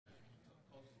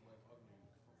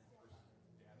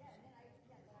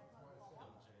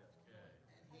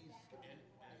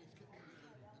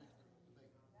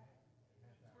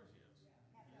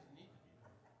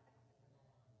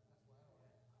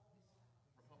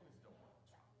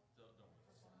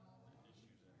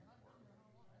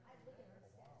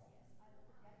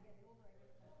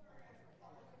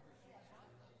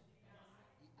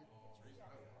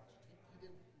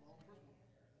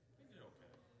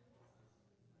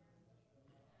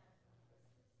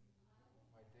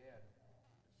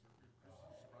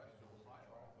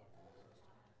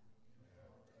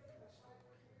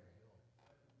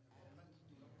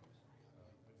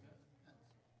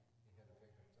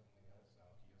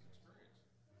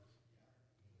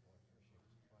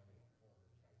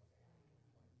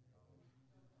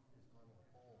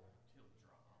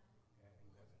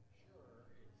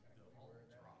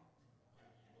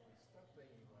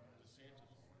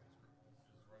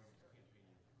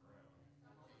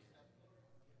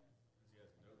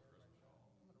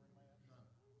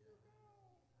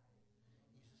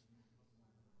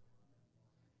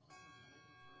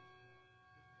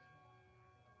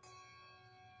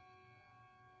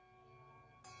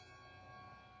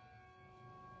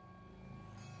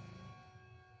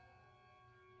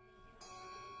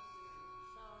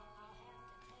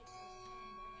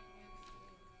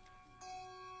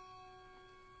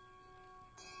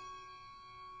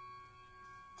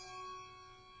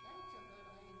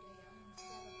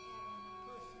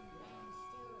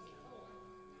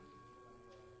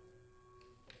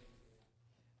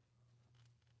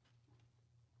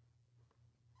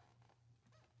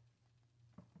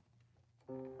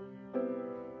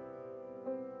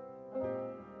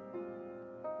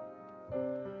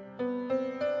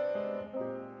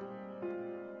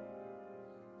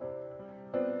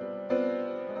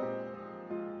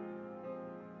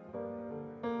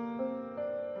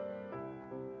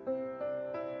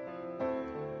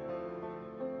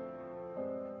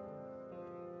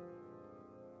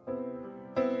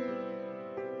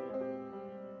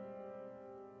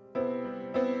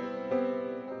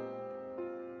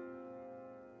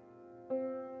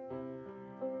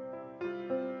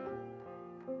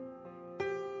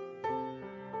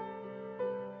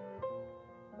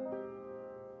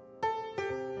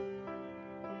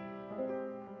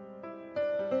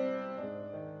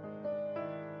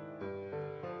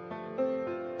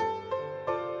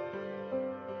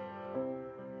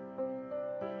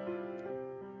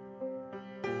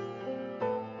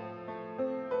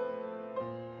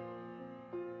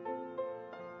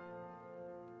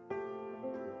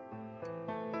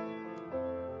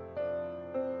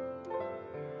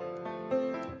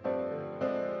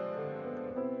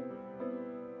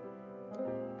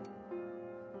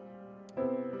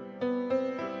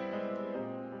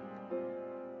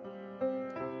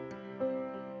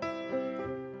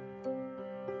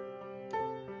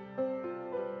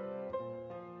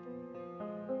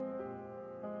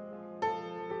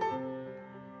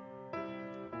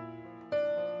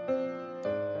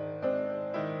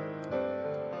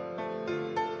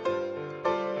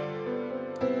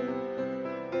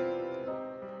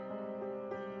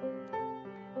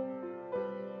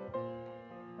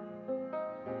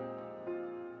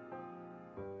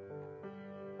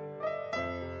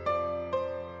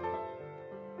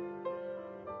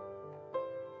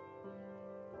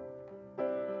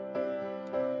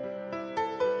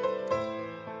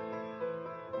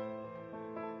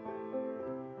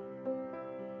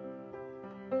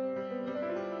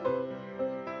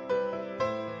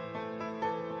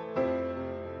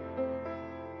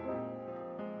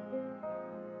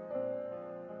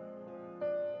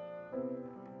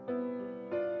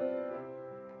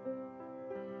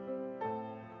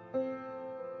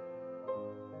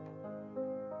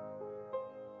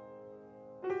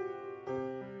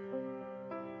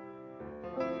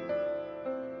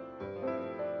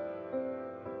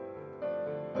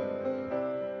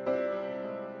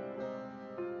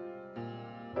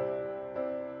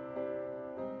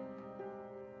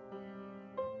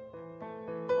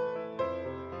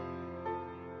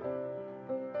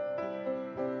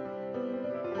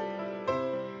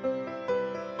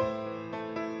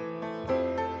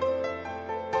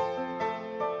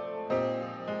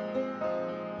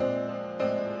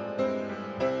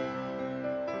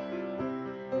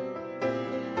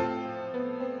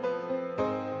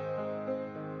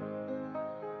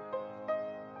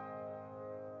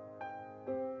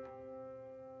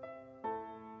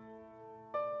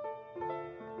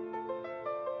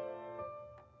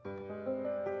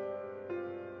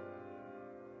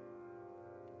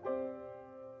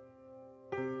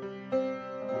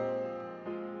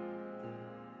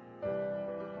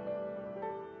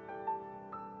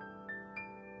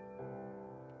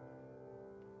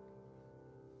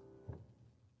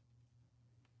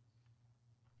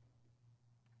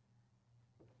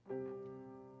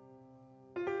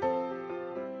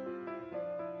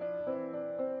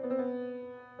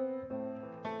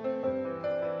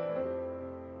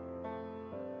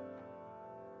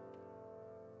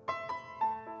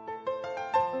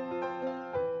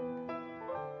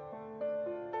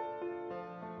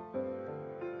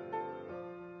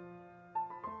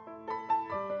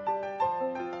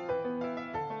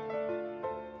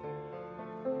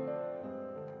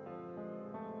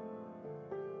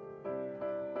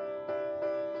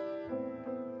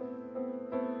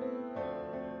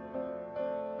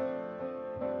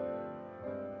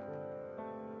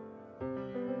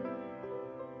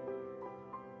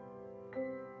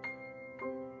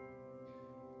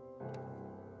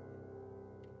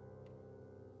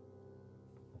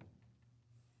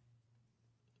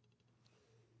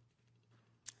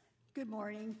Good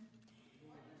morning.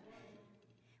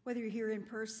 Whether you're here in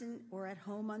person or at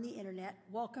home on the internet,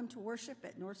 welcome to worship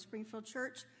at North Springfield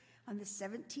Church on the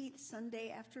 17th Sunday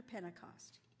after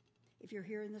Pentecost. If you're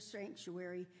here in the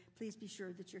sanctuary, please be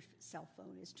sure that your cell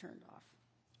phone is turned off.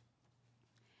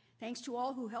 Thanks to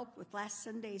all who helped with last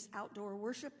Sunday's outdoor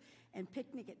worship and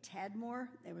picnic at Tadmore.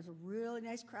 There was a really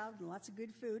nice crowd and lots of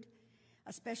good food.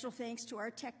 A special thanks to our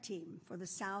tech team for the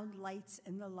sound, lights,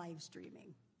 and the live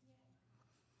streaming.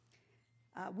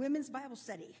 Women's Bible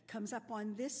Study comes up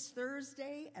on this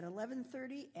Thursday at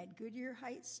 11:30 at Goodyear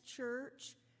Heights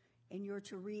Church, and you're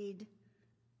to read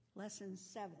Lesson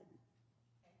 7.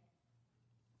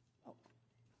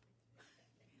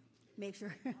 make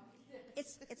sure.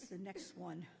 It's the next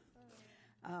one.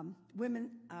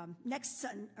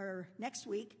 Next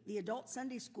week, the adult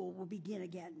Sunday school will begin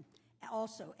again,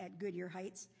 also at Goodyear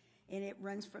Heights, and it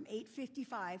runs from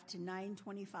 8:55 to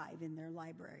 9:25 in their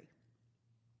library.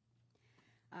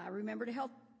 Remember to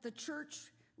help the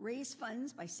church raise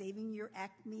funds by saving your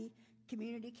Acme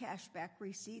Community Cashback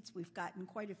receipts. We've gotten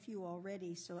quite a few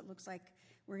already, so it looks like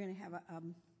we're going to have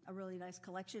a really nice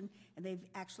collection, and they've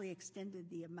actually extended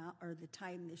the amount or the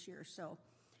time this year. So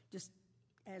just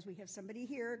as we have somebody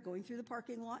here going through the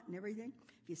parking lot and everything,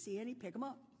 if you see any, pick them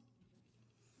up.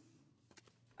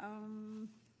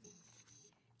 Let's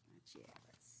see.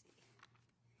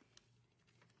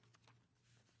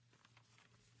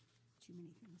 Too many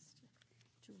things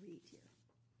to read here.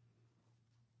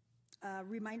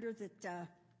 Reminder that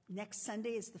next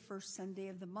Sunday is the first Sunday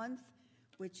of the month,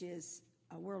 which is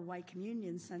a Worldwide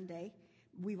Communion Sunday.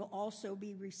 We will also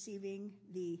be receiving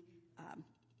the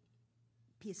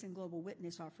Peace and Global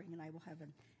Witness offering, and I will have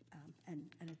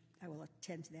I will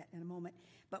attend to that in a moment.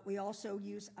 But we also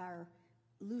use our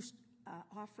loose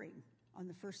offering on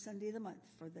the first Sunday of the month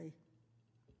for the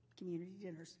community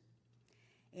dinners.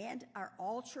 And our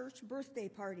all-church birthday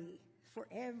party for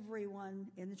everyone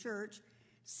in the church,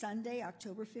 Sunday,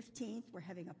 October 15th. We're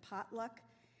having a potluck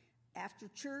after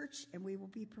church, and we will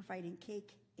be providing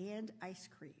cake and ice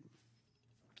cream.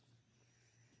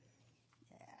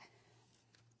 Yeah.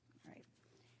 All right.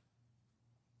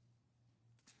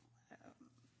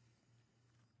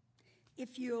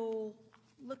 If you'll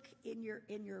look in your,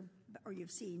 or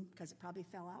you've seen, because it probably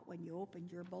fell out when you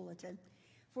opened your bulletin,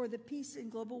 for the Peace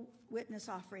and Global Witness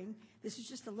offering, this is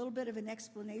just a little bit of an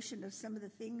explanation of some of the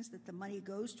things that the money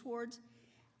goes towards.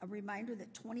 A reminder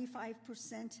that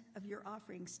 25% of your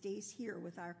offering stays here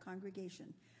with our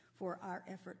congregation for our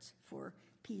efforts for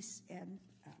peace and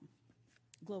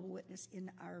global witness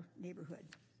in our neighborhood.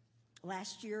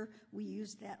 Last year, we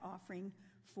used that offering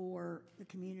for the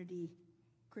community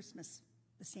Christmas,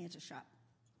 the Santa shop.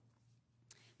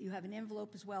 You have an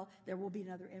envelope as well. There will be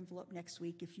another envelope next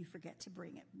week if you forget to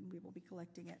bring it. We will be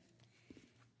collecting it.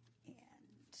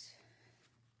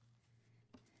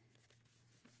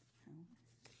 And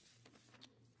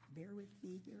bear with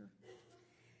me here.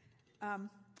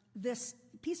 This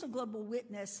Peace and Global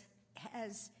Witness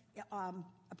has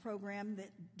a program that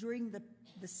during the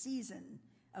season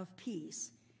of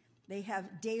peace, they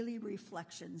have daily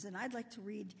reflections. And I'd like to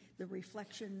read the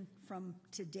reflection from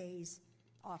today's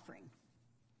offering.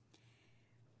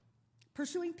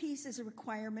 Pursuing peace is a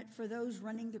requirement for those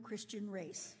running the Christian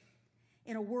race.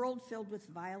 In a world filled with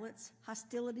violence,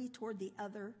 hostility toward the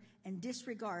other, and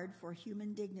disregard for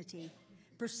human dignity,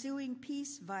 pursuing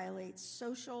peace violates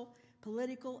social,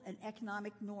 political, and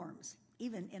economic norms,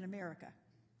 even in America.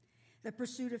 The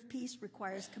pursuit of peace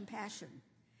requires compassion.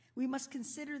 We must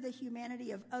consider the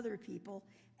humanity of other people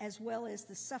as well as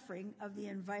the suffering of the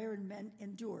environment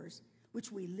endures,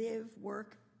 which we live,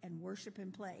 work, and worship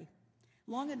and play,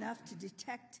 long enough to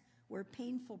detect where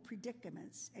painful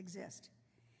predicaments exist.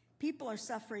 People are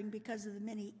suffering because of the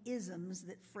many isms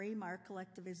that frame our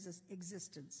collective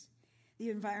existence. The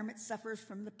environment suffers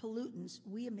from the pollutants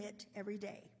we emit every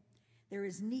day. There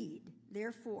is need,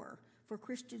 therefore, for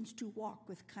Christians to walk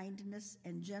with kindness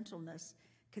and gentleness,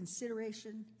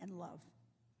 consideration and love.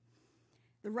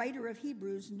 The writer of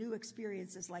Hebrews knew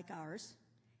experiences like ours.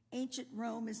 Ancient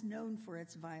Rome is known for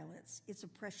its violence, its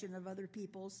oppression of other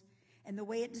peoples, and the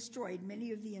way it destroyed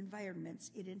many of the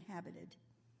environments it inhabited.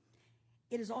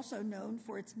 It is also known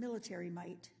for its military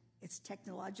might, its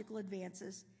technological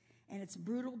advances, and its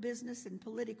brutal business and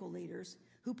political leaders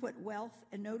who put wealth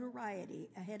and notoriety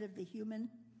ahead of the human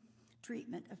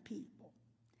treatment of people,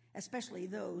 especially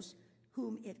those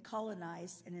whom it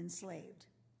colonized and enslaved.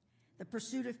 The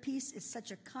pursuit of peace is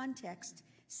such a context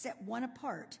set one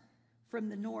apart from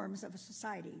the norms of a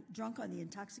society drunk on the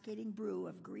intoxicating brew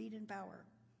of greed and power.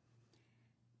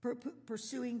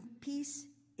 Pursuing peace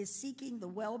is seeking the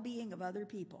well-being of other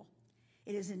people.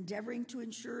 It is endeavoring to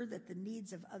ensure that the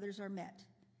needs of others are met.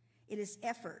 It is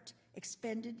effort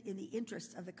expended in the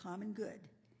interest of the common good.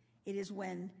 It is,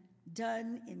 when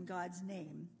done in God's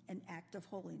name, an act of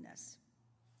holiness.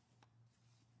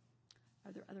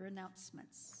 Are there other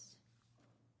announcements?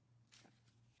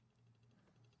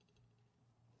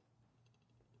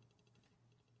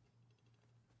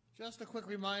 Just a quick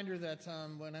reminder that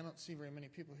when I don't see very many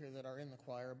people here that are in the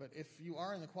choir, but if you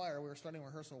are in the choir, we're starting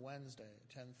rehearsal Wednesday at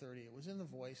 10:30. It was in the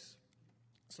Voice,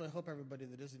 so I hope everybody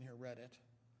that is in here read it.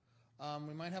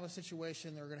 We might have a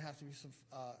situation, there are going to have to be some,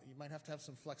 you might have to have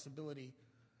some flexibility.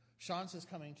 Sean's is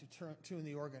coming to tune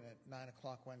the organ at 9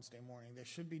 o'clock Wednesday morning. They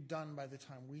should be done by the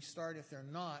time we start. If they're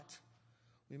not,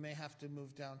 we may have to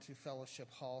move down to Fellowship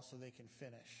Hall so they can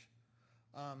finish.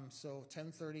 So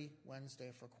 10:30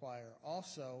 Wednesday for choir.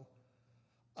 Also,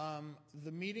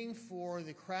 the meeting for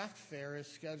the craft fair is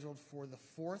scheduled for the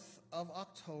 4th of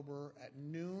October at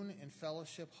noon in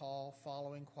Fellowship Hall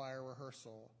following choir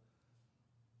rehearsal.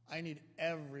 I need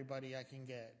everybody I can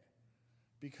get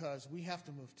because we have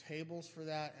to move tables for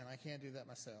that, and I can't do that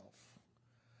myself.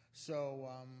 So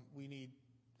we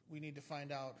need to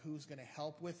find out who's going to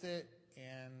help with it,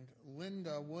 and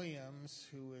Linda Williams,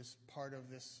 who is part of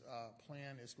this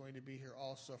plan, is going to be here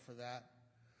also for that.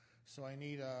 So I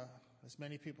need as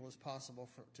many people as possible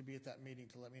to be at that meeting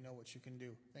to let me know what you can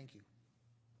do. Thank you.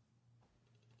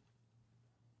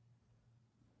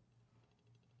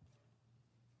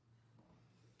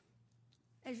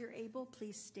 As you're able,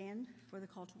 please stand for the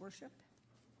call to worship.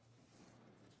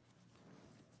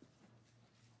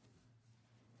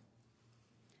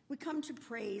 We come to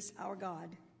praise our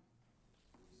God.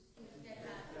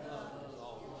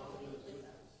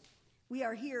 We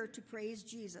are here to praise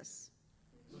Jesus.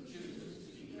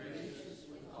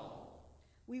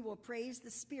 We will praise the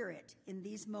Spirit in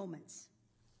these moments.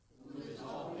 Who is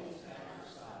always at our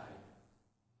side.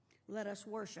 Let us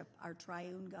worship our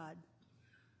triune God.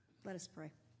 Let us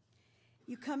pray.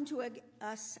 You come to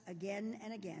us again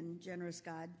and again, generous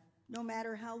God, no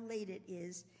matter how late it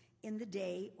is in the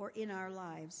day or in our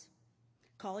lives.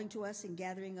 Calling to us and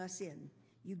gathering us in,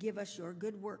 you give us your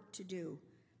good work to do,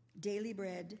 daily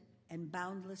bread and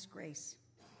boundless grace.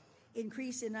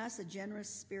 Increase in us a generous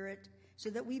spirit so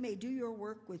that we may do your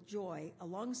work with joy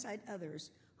alongside others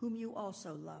whom you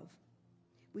also love.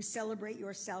 We celebrate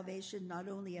your salvation not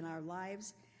only in our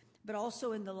lives, but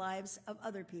also in the lives of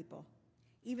other people,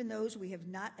 even those we have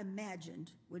not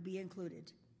imagined would be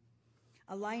included.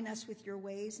 Align us with your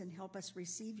ways and help us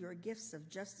receive your gifts of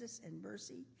justice and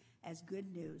mercy as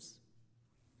good news.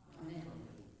 Amen.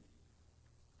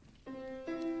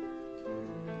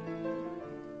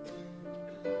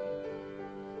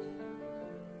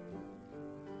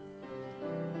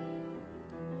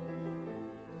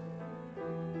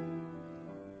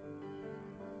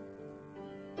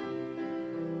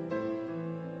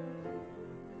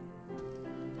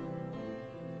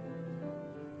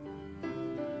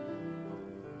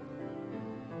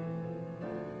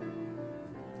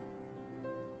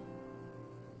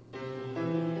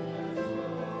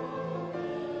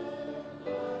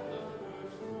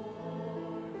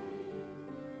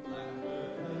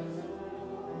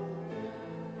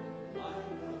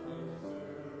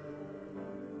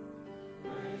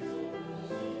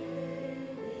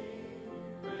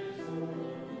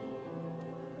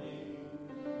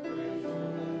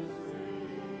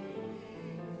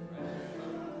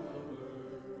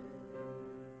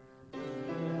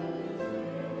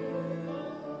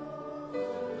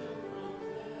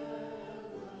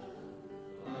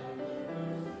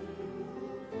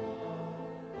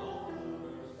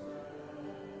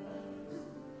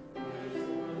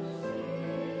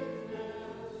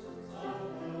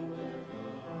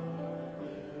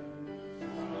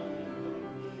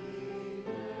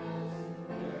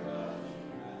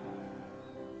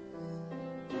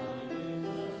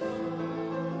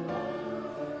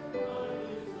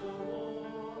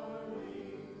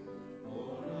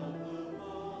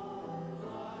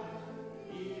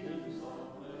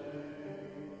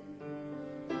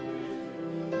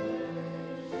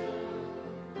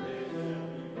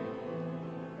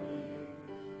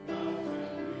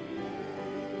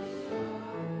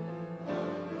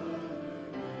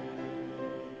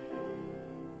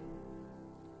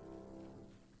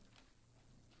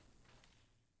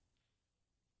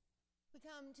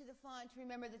 Come to the font to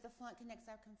remember that the font connects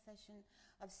our confession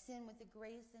of sin with the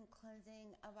grace and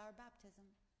cleansing of our baptism,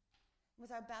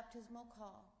 with our baptismal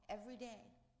call every day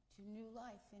to new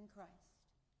life in Christ.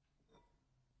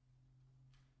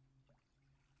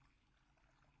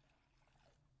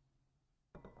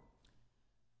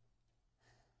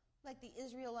 Like the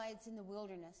Israelites in the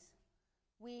wilderness,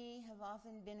 we have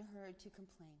often been heard to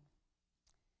complain.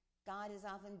 God is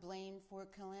often blamed for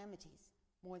calamities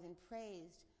more than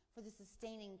praised for the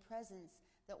sustaining presence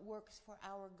that works for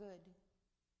our good.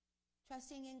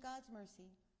 Trusting in God's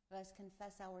mercy, let us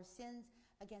confess our sins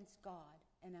against God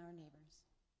and our neighbors.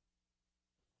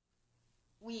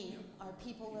 We are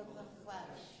people of the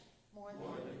flesh, more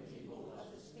than people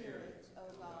of the Spirit, O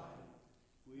God.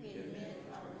 We admit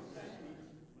our resentment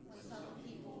when some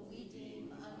people we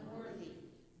deem unworthy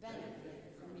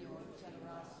benefit from your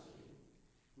generosity.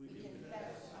 We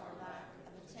confess our lack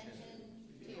of attention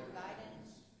to your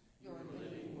guidance, your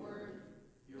living word,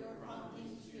 your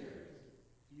prompting spirit.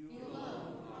 You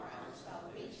alone are our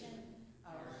salvation,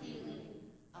 our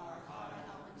healing, our high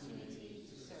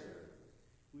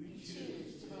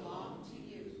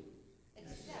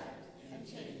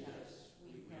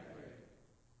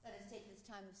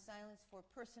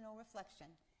for personal reflection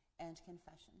and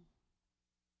confession.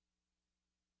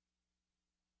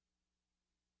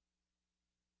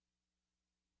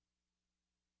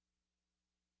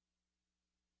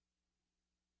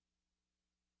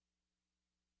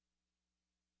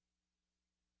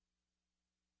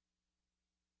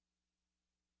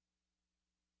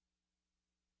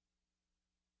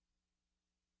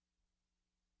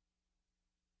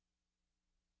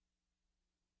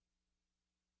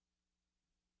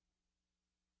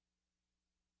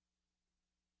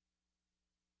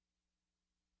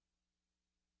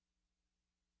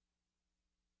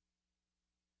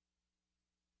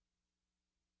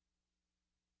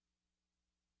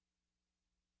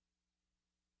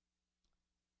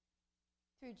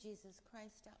 Through Jesus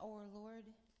Christ our Lord.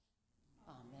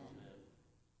 Amen.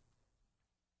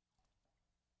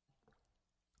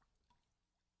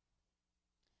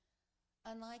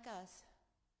 Unlike us,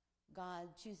 God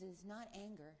chooses not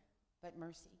anger, but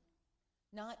mercy,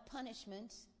 not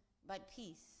punishment, but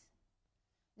peace,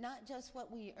 not just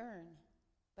what we earn,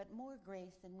 but more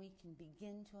grace than we can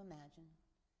begin to imagine.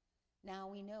 Now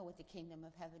we know what the kingdom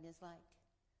of heaven is like: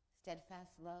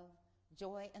 steadfast love,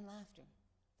 joy, and laughter,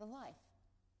 the life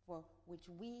for which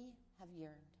we have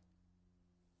yearned.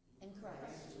 In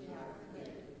Christ we are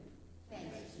forgiven.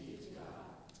 Thanks be to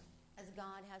God. As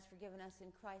God has forgiven us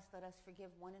in Christ, let us forgive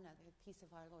one another. The peace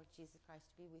of our Lord Jesus Christ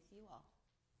be with you all.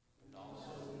 And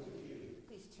also with you.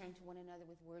 Please turn to one another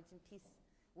with words of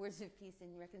peace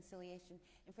and reconciliation.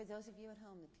 And for those of you at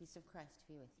home, the peace of Christ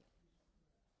be with you.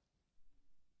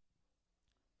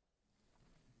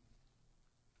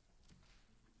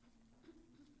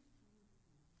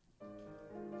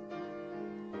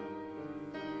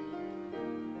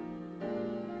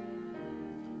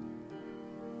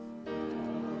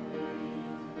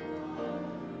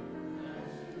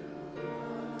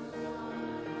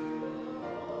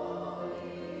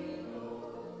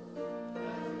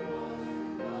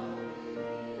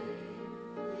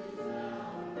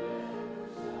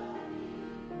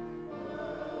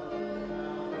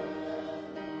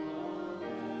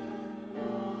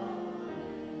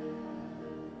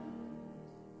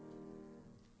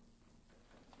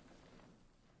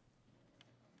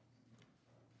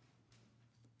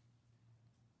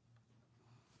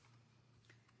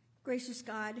 Gracious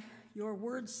God, your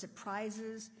word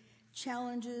surprises,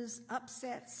 challenges,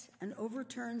 upsets, and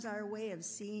overturns our way of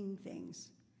seeing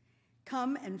things.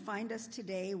 Come and find us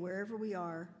today wherever we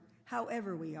are,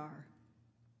 however we are.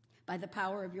 By the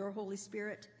power of your Holy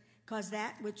Spirit, cause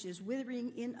that which is withering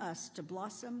in us to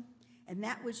blossom, and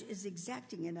that which is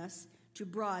exacting in us to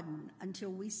broaden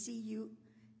until we see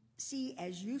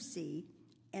as you see,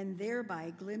 and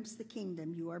thereby glimpse the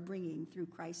kingdom you are bringing through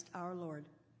Christ our Lord.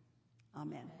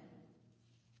 Amen.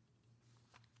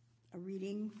 A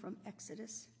reading from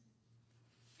Exodus.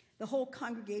 The whole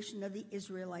congregation of the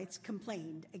Israelites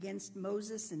complained against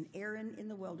Moses and Aaron in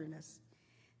the wilderness.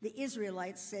 The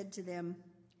Israelites said to them,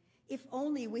 "If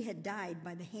only we had died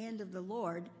by the hand of the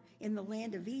Lord in the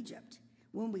land of Egypt,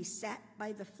 when we sat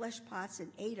by the flesh pots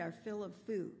and ate our fill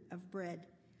of bread.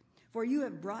 For you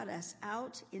have brought us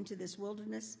out into this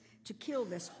wilderness to kill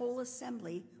this whole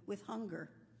assembly with hunger."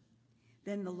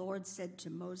 Then the Lord said to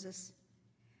Moses,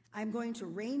 "I'm going to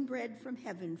rain bread from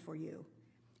heaven for you,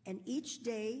 and each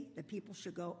day the people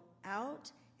should go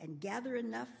out and gather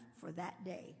enough for that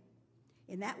day.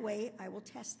 In that way I will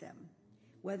test them,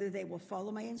 whether they will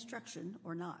follow my instruction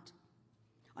or not.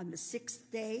 On the 6th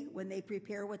day, when they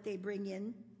prepare what they bring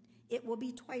in, it will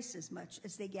be twice as much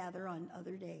as they gather on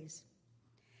other days."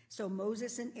 So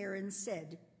Moses and Aaron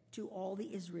said to all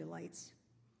the Israelites,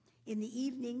 "In the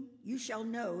evening you shall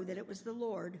know that it was the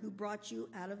Lord who brought you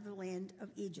out of the land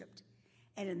of Egypt.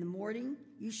 And in the morning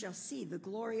you shall see the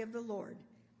glory of the Lord,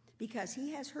 because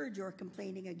he has heard your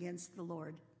complaining against the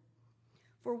Lord.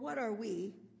 For what are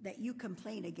we that you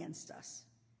complain against us?"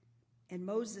 And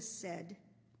Moses said,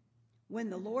 "When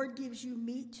the Lord gives you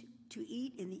meat to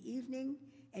eat in the evening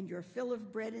and your fill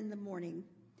of bread in the morning,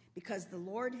 because the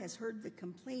Lord has heard the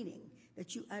complaining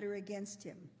that you utter against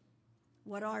him,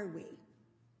 what are we?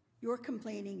 Your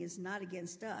complaining is not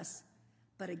against us,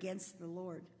 but against the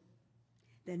Lord."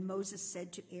 Then Moses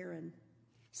said to Aaron,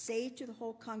 "Say to the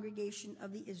whole congregation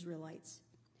of the Israelites,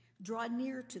 'Draw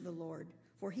near to the Lord,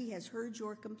 for he has heard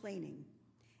your complaining.'"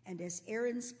 And as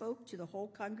Aaron spoke to the whole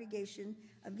congregation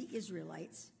of the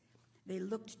Israelites, they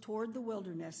looked toward the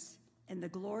wilderness, and the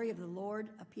glory of the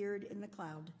Lord appeared in the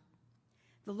cloud.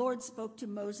 The Lord spoke to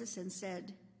Moses and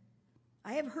said,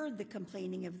 "I have heard the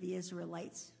complaining of the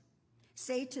Israelites.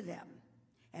 Say to them,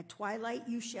 'At twilight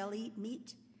you shall eat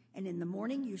meat, and in the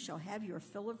morning you shall have your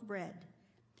fill of bread.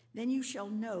 Then you shall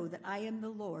know that I am the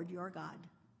Lord your God.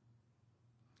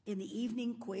 In the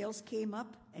evening, quails came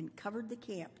up and covered the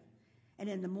camp, and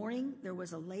in the morning there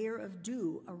was a layer of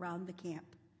dew around the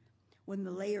camp. When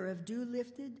the layer of dew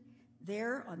lifted,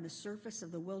 there on the surface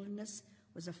of the wilderness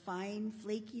was a fine,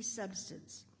 flaky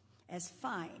substance, as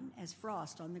fine as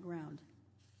frost on the ground.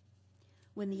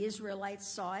 When the Israelites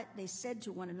saw it, they said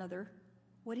to one another,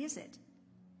 "What is it?"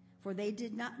 For they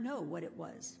did not know what it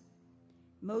was.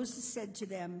 Moses said to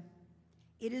them,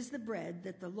 "It is the bread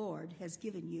that the Lord has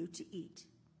given you to eat."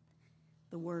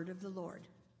 The word of the Lord.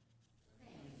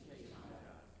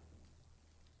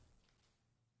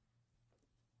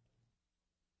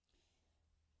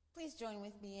 Please join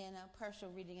with me in a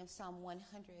partial reading of Psalm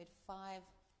 105,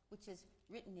 which is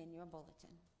written in your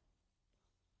bulletin.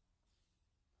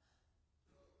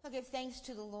 I'll give thanks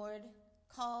to the Lord,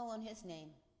 call on his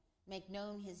name, make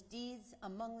known his deeds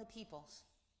among the peoples.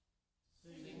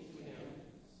 Sing to him,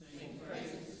 sing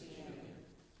praises to him.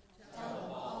 Tell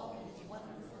of all his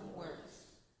wonderful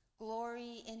works.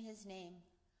 Glory in his name.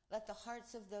 Let the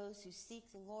hearts of those who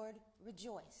seek the Lord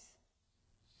rejoice.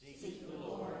 Seek the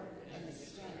Lord and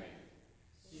his strength.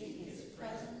 Seek his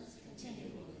presence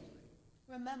continually.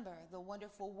 Remember the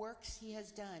wonderful works he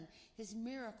has done, his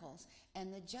miracles,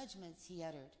 and the judgments he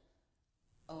uttered.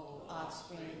 O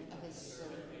offspring of his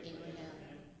servant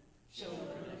Abraham,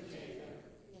 children of Jacob,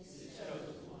 his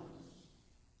chosen ones.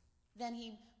 Then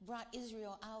he brought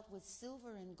Israel out with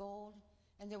silver and gold,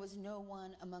 and there was no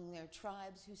one among their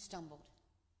tribes who stumbled.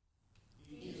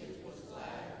 Egypt was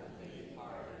glad when they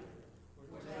departed,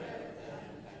 for dread of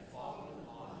them had fallen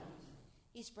upon it.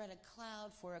 He spread a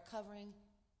cloud for a covering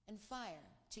and fire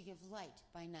to give light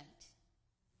by night.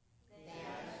 They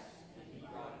asked, and he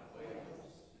brought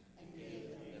quails, and gave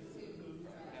them the food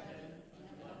from heaven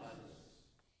in abundance.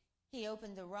 He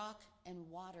opened the rock, and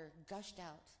water gushed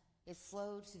out. It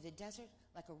flowed through the desert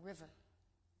like a river.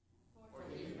 For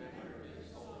he remembered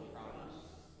his holy promise,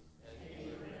 that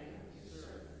Abraham his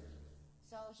servant.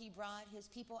 So he brought his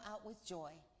people out with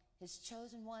joy, his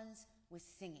chosen ones with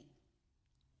singing.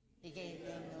 He gave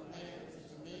them the lands of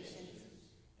the nations,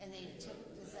 and they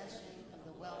took possession of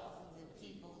the wealth of the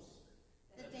peoples,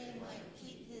 that they might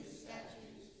keep his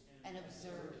statutes and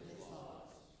observe his laws.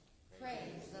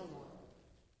 Praise the Lord.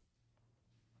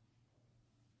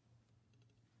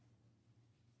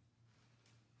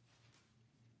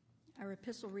 Our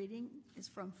epistle reading is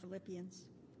from Philippians.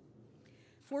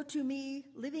 For to me,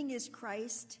 living is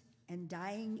Christ, and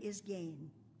dying is gain.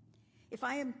 If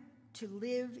I am to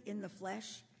live in the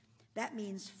flesh, that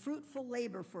means fruitful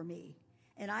labor for me,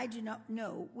 and I do not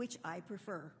know which I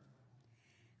prefer.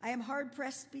 I am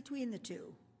hard-pressed between the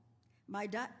two. My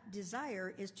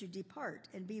desire is to depart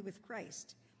and be with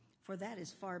Christ, for that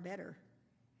is far better.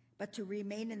 But to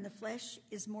remain in the flesh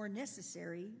is more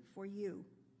necessary for you.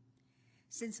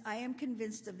 Since I am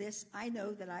convinced of this, I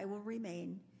know that I will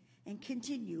remain and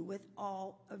continue with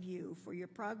all of you for your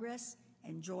progress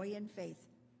and joy in faith,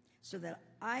 so that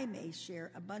I may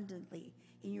share abundantly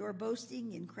in your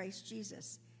boasting in Christ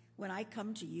Jesus when I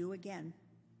come to you again.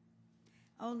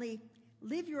 Only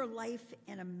live your life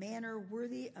in a manner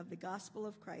worthy of the gospel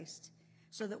of Christ,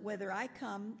 so that whether I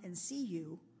come and see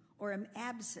you or am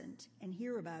absent and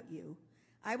hear about you,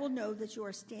 I will know that you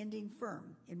are standing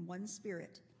firm in one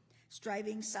spirit,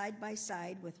 striving side by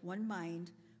side with one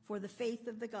mind for the faith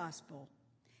of the gospel,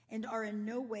 and are in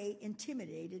no way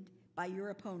intimidated by your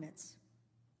opponents.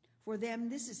 For them,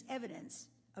 this is evidence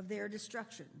of their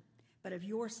destruction, but of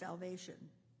your salvation.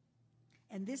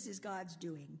 And this is God's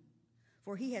doing,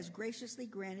 for he has graciously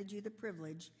granted you the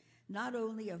privilege not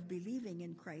only of believing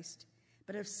in Christ,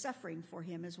 but of suffering for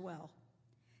him as well,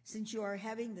 since you are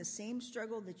having the same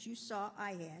struggle that you saw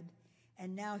I had,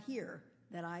 and now hear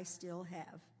that I still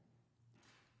have.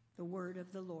 The word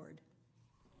of the Lord.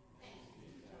 Thanks be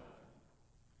to God.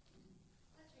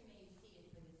 Let's remain seated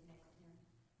for this next hymn.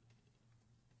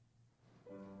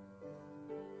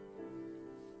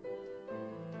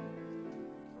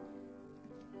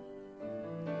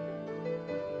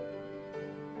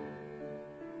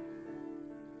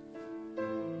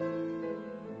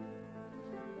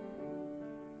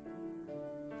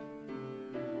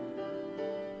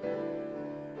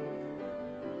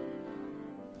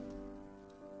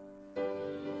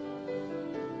 Thank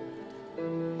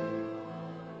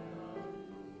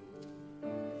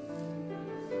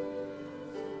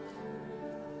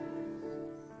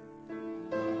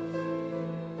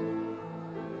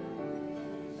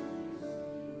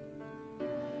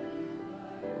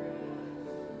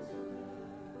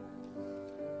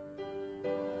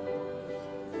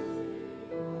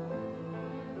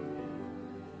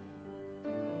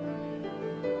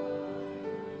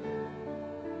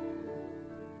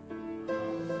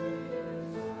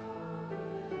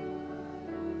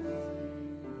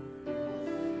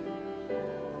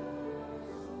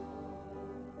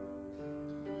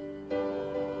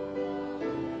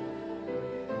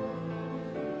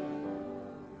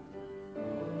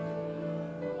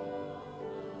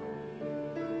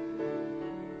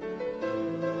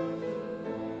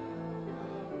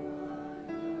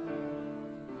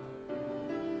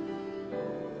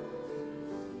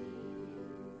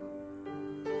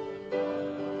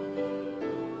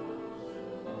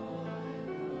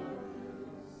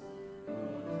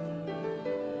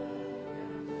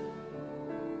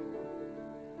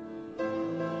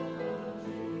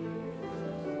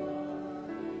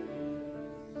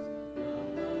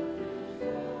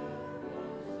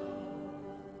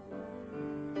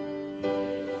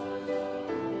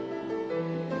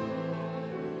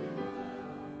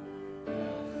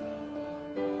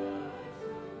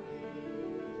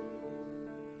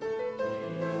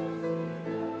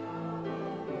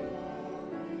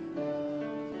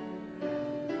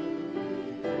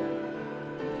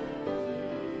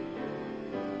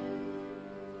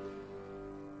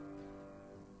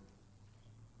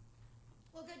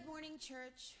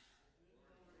church.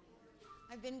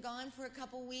 I've been gone for a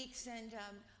couple weeks, and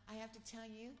I have to tell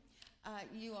you,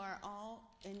 you are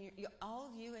all, and all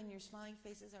of you and your smiling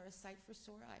faces are a sight for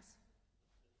sore eyes.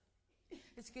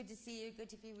 It's good to see you, good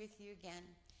to be with you again.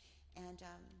 And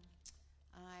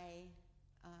I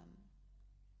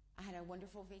had a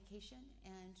wonderful vacation,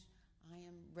 and I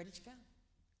am ready to go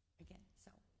again. So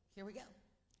here we go.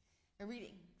 A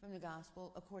reading from the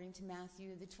Gospel according to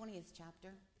Matthew, the 20th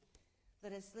chapter.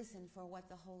 Let us listen for what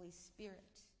the Holy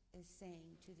Spirit is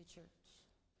saying to the church.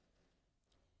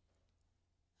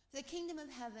 The kingdom of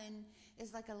heaven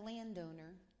is like a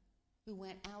landowner who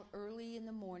went out early in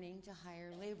the morning to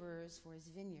hire laborers for his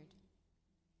vineyard.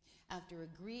 After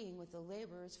agreeing with the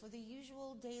laborers for the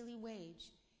usual daily wage,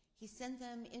 he sent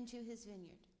them into his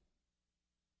vineyard.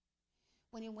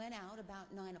 When he went out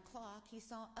about 9 o'clock, he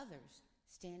saw others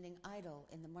standing idle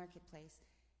in the marketplace,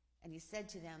 and he said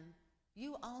to them,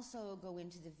 "You also go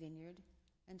into the vineyard,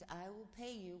 and I will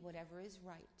pay you whatever is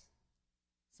right."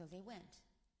 So they went.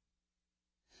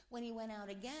 When he went out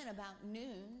again about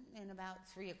noon and about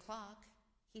 3 o'clock,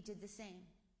 he did the same.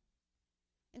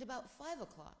 And about 5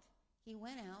 o'clock, he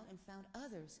went out and found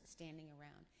others standing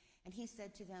around, and he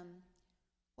said to them,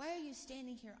 "Why are you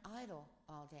standing here idle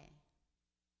all day?"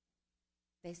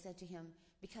 They said to him,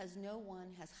 "Because no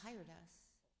one has hired us."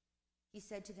 He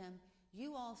said to them,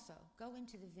 "You also go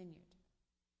into the vineyard."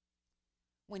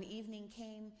 When evening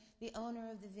came, the owner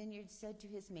of the vineyard said to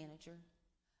his manager,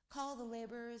 "Call the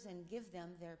laborers and give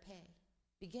them their pay,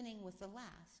 beginning with the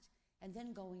last and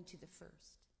then going to the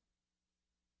first."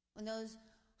 When those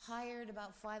hired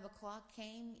about 5 o'clock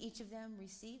came, each of them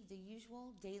received the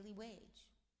usual daily wage.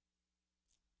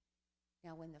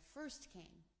 Now when the first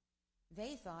came,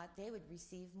 they thought they would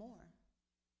receive more,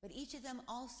 but each of them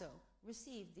also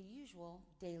received the usual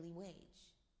daily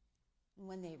wage. And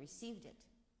when they received it,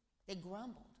 they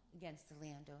grumbled against the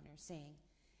landowner, saying,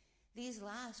 "These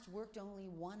last worked only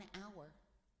 1 hour,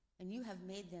 and you have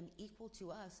made them equal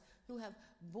to us, who have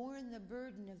borne the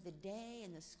burden of the day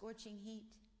and the scorching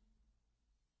heat."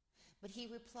 But he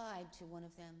replied to one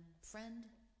of them, "Friend,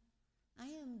 I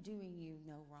am doing you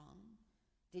no wrong.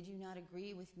 Did you not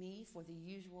agree with me for the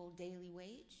usual daily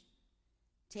wage?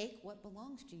 Take what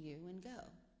belongs to you and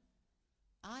go.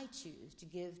 I choose to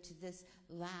give to this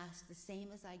last the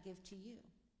same as I give to you.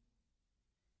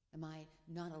 Am I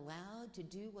not allowed to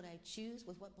do what I choose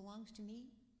with what belongs to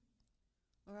me?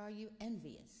 Or are you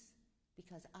envious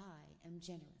because I am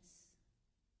generous?"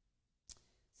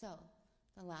 So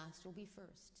the last will be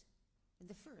first, and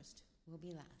the first will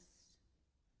be last.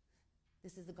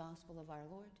 This is the gospel of our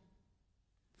Lord.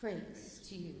 Praise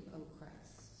to you, O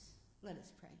Christ. Let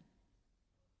us pray.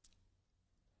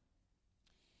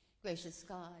 Gracious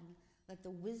God, let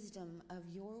the wisdom of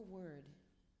your word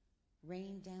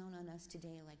rain down on us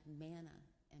today like manna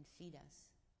and feed us,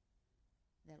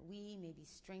 that we may be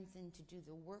strengthened to do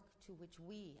the work to which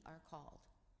we are called,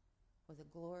 for the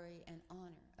glory and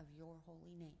honor of your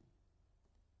holy name.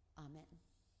 Amen.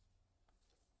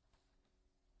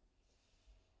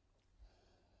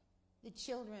 The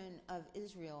children of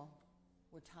Israel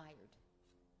were tired.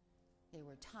 They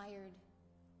were tired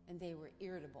and they were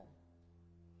irritable.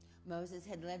 Moses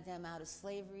had led them out of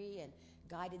slavery and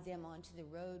guided them onto the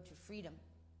road to freedom.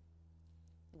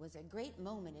 It was a great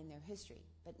moment in their history,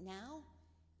 but now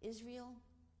Israel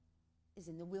is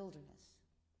in the wilderness.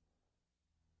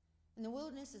 And the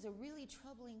wilderness is a really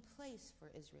troubling place for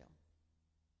Israel.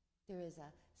 There is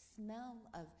a smell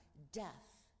of death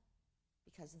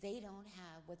because they don't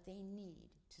have what they need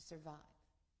to survive.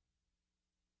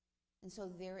 And so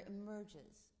there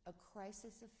emerges a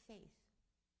crisis of faith.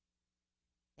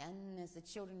 And as the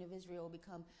children of Israel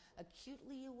become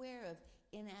acutely aware of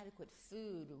inadequate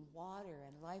food and water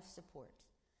and life support,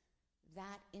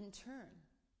 that in turn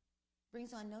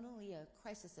brings on not only a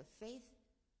crisis of faith,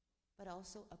 but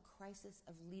also a crisis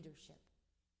of leadership.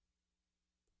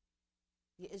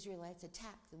 The Israelites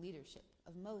attack the leadership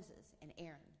of Moses and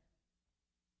Aaron.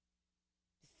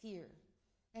 The fear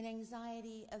and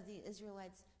anxiety of the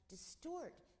Israelites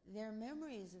distort their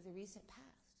memories of the recent past.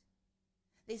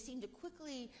 They seem to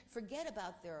quickly forget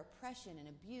about their oppression and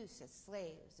abuse as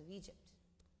slaves of Egypt.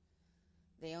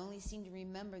 They only seem to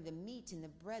remember the meat and the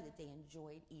bread that they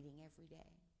enjoyed eating every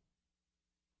day.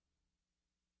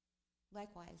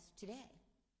 Likewise, today,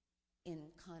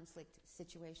 in conflict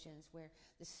situations where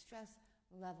the stress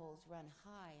levels run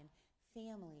high in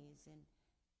families and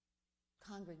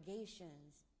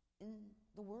congregations in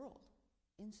the world,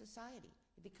 in society,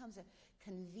 it becomes a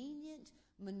convenient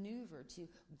maneuver to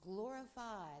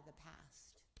glorify the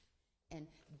past and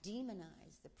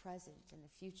demonize the present and the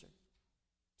future,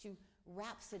 to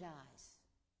rhapsodize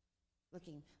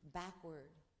looking backward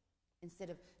instead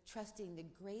of trusting the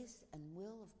grace and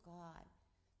will of God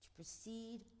to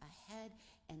proceed ahead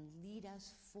and lead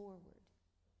us forward.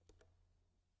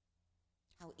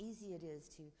 How easy it is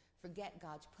to forget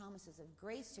God's promises of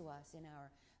grace to us in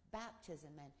our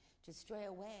baptism and to stray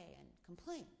away and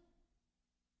complain.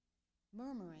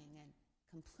 Murmuring and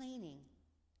complaining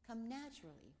come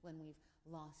naturally when we've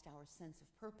lost our sense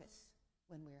of purpose,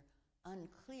 when we're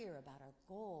unclear about our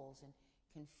goals and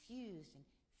confused and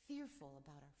fearful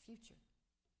about our future.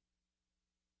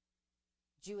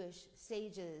 Jewish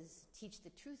sages teach the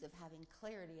truth of having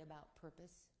clarity about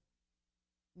purpose,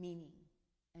 meaning,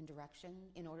 and direction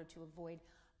in order to avoid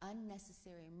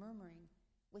unnecessary murmuring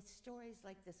with stories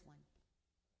like this one.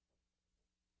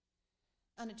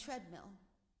 On a treadmill,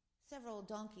 several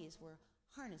donkeys were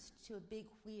harnessed to a big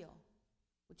wheel,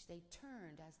 which they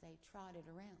turned as they trotted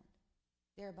around,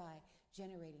 thereby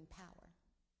generating power.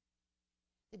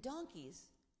 The donkeys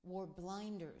wore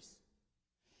blinders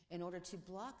in order to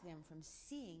block them from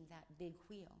seeing that big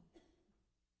wheel.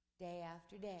 Day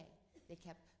after day, they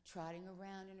kept trotting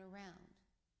around and around,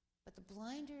 but the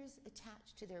blinders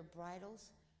attached to their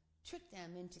bridles tricked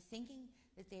them into thinking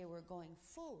that they were going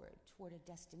forward toward a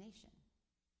destination.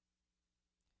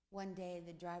 One day,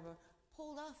 the driver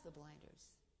pulled off the blinders,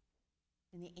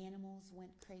 and the animals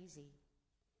went crazy.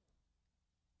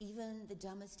 Even the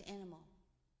dumbest animal,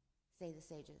 say the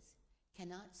sages,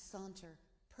 cannot saunter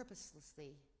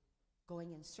purposelessly,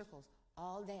 going in circles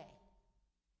all day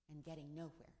and getting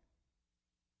nowhere.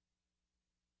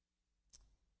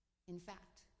 In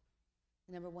fact,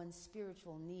 the number one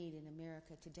spiritual need in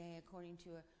America today, according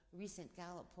to a recent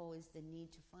Gallup poll, is the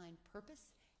need to find purpose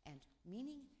and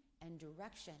meaning and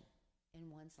direction in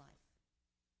one's life.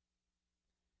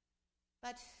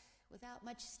 But without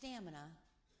much stamina,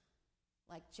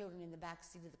 like children in the back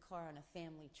seat of the car on a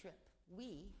family trip,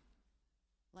 we,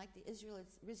 like the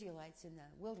Israelites in the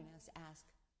wilderness, ask,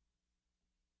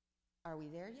 are we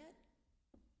there yet?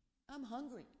 I'm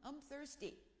hungry. I'm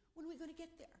thirsty. When are we going to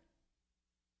get there?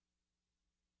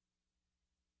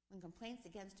 When complaints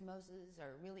against Moses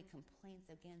are really complaints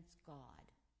against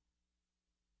God,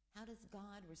 how does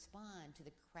God respond to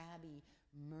the crabby,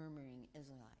 murmuring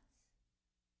Israelites?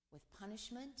 With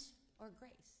punishment or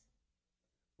grace?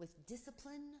 With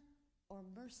discipline or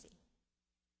mercy?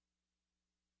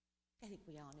 I think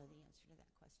we all know the answer to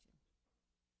that question.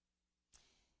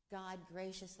 God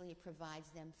graciously provides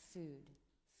them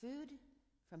food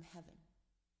from heaven.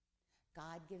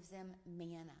 God gives them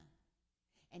manna.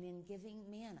 And in giving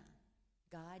manna,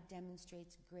 God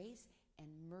demonstrates grace and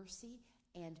mercy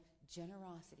and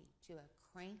generosity to a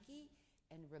cranky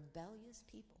and rebellious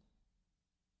people.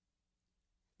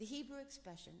 The Hebrew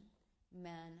expression,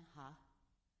 manha,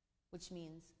 which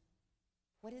means,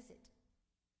 what is it?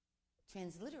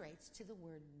 Transliterates to the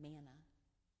word manna.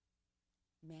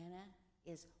 Manna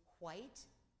is white,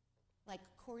 like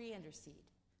coriander seed,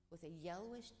 with a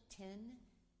yellowish tinge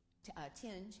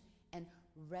and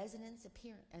resinous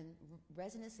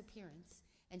appearance,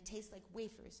 and tastes like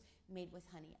wafers made with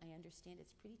honey. I understand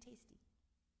it's pretty tasty.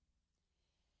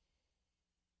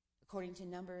 According to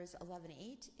Numbers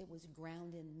 11:8, it was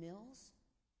ground in mills,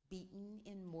 beaten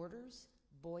in mortars,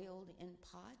 boiled in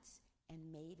pots,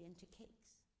 and made into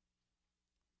cakes.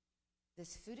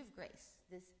 This food of grace,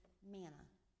 this manna,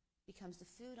 becomes the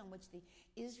food on which the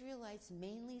Israelites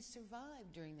mainly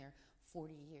survived during their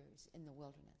 40 years in the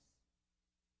wilderness.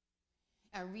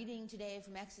 Our reading today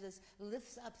from Exodus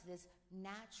lifts up this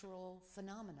natural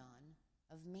phenomenon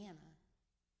of manna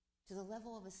to the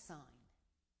level of a sign,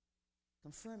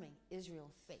 confirming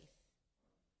Israel's faith.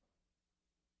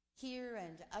 Here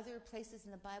and other places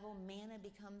in the Bible, manna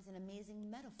becomes an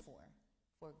amazing metaphor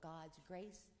for God's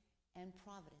grace and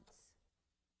providence.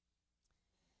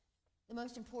 The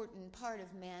most important part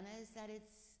of manna is that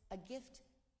it's a gift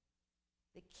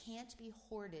that can't be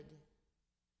hoarded.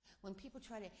 When people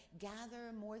try to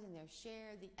gather more than their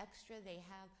share, the extra they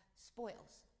have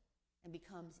spoils and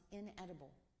becomes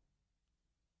inedible.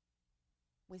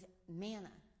 With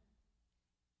manna,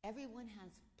 everyone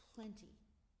has plenty,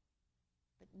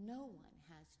 but no one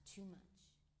has too much.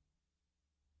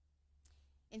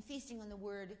 In Feasting on the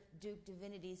Word, Duke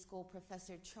Divinity School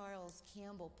professor Charles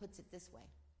Campbell puts it this way: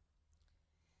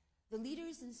 the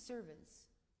leaders and servants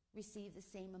receive the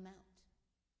same amount.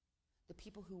 The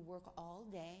people who work all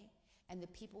day and the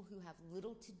people who have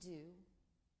little to do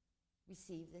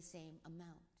receive the same amount.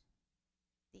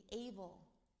 The able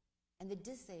and the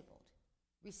disabled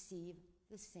receive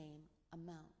the same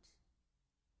amount.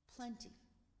 Plenty,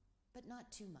 but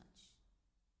not too much.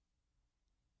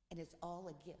 And it's all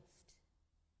a gift.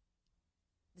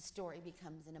 The story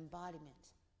becomes an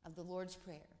embodiment of the Lord's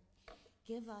Prayer.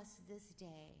 Give us this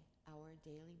day our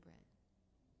daily bread.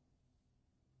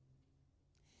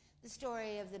 The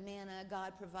story of the manna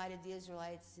God provided the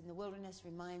Israelites in the wilderness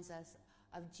reminds us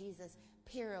of Jesus'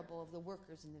 parable of the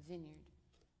workers in the vineyard,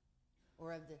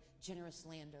 or of the generous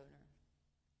landowner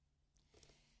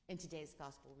in today's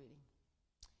gospel reading.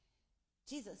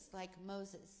 Jesus, like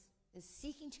Moses, is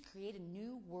seeking to create a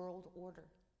new world order.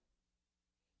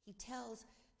 He tells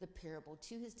the parable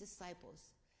to his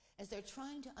disciples as they're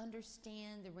trying to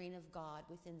understand the reign of God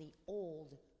within the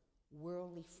old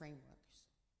worldly frameworks,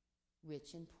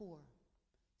 rich and poor,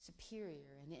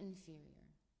 superior and inferior,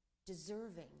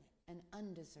 deserving and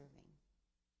undeserving.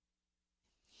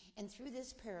 And through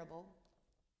this parable,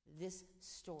 this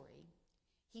story,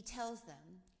 he tells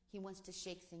them he wants to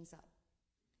shake things up,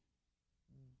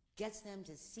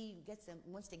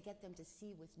 wants to get them to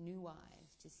see with new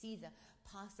eyes, to see the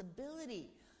possibility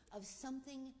of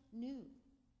something new.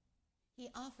 He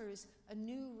offers a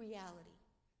new reality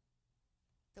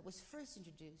that was first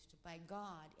introduced by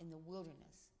God in the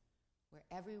wilderness, where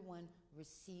everyone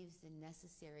receives the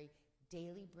necessary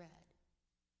daily bread,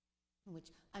 which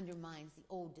undermines the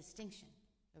old distinction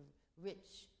of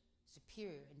rich,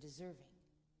 superior, and deserving.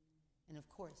 And of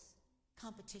course,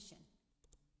 competition,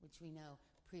 which we know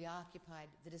preoccupied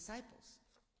the disciples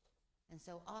and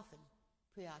so often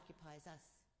preoccupies us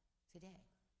today.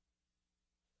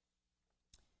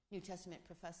 New Testament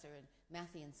professor and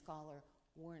Matthean scholar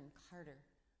Warren Carter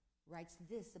writes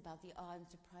this about the odd and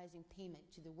surprising payment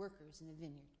to the workers in the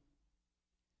vineyard.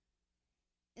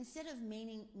 Instead of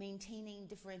maintaining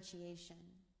differentiation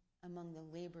among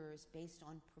the laborers based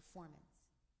on performance,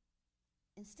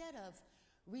 instead of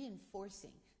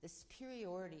reinforcing the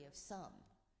superiority of some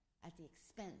at the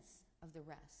expense of the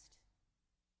rest,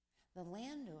 the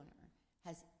landowner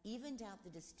has evened out the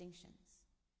distinctions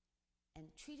and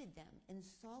treated them in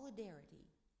solidarity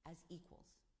as equals.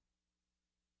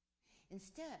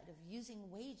 Instead of using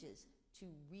wages to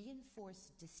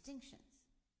reinforce distinctions,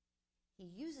 he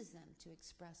uses them to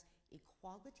express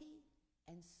equality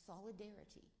and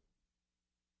solidarity.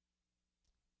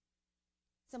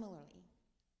 Similarly,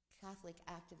 Catholic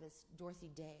activist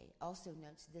Dorothy Day also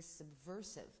notes this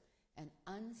subversive and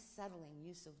unsettling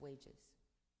use of wages.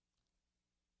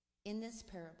 In this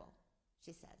parable,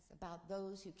 she says, about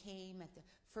those who came at the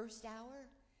first hour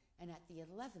and at the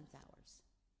 11th hours,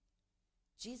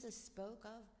 Jesus spoke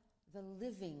of the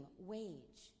living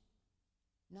wage,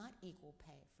 not equal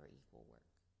pay for equal work.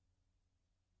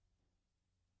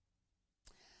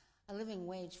 A living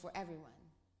wage for everyone,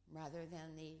 rather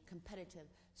than the competitive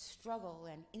struggle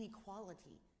and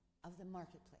inequality of the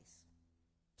marketplace.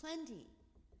 Plenty,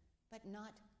 but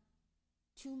not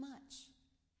too much.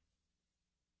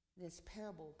 This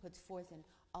parable puts forth an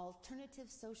alternative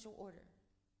social order,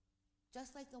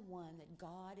 just like the one that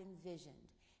God envisioned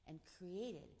and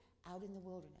created out in the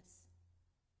wilderness.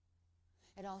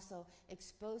 It also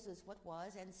exposes what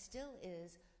was and still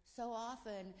is so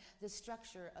often the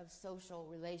structure of social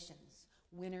relations,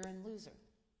 winner and loser,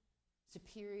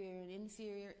 superior and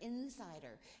inferior,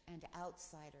 insider and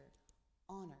outsider,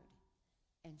 honored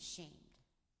and shamed.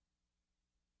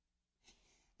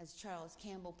 As Charles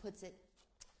Campbell puts it,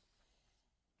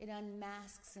 it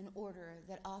unmasks an order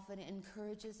that often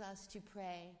encourages us to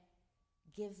pray,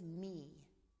 "Give me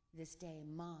this day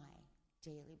my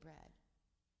daily bread,"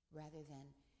 rather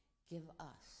than "Give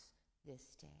us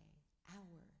this day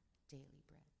our daily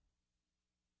bread."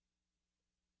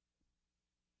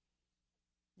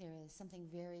 There is something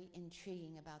very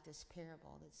intriguing about this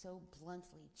parable that so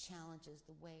bluntly challenges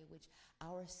the way which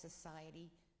our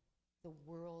society, the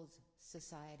world's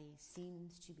society,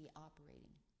 seems to be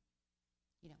operating.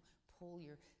 Pull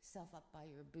yourself up by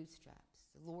your bootstraps.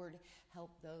 The Lord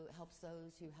helps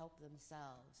those who help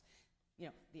themselves.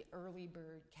 The early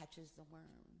bird catches the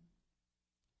worm.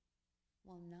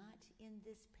 Well, not in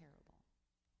this parable.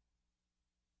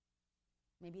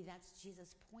 Maybe that's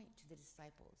Jesus' point to the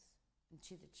disciples and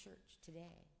to the church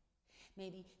today.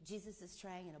 Maybe Jesus is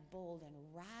trying in a bold and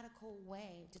radical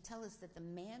way to tell us that the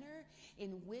manner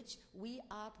in which we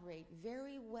operate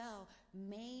very well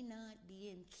may not be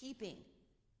in keeping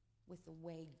with the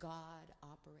way God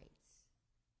operates.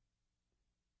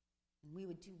 And we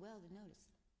would do well to notice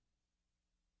it.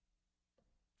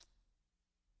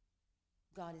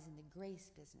 God is in the grace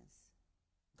business.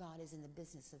 God is in the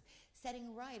business of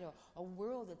setting right a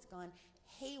world that's gone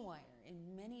haywire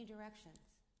in many directions.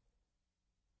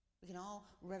 We can all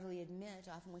readily admit,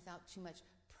 often without too much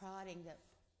prodding, that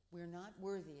we're not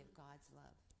worthy of God's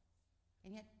love.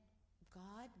 And yet,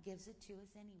 God gives it to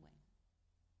us anyway.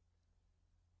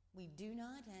 We do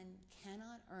not and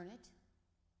cannot earn it.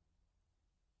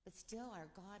 But still, our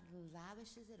God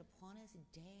lavishes it upon us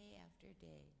day after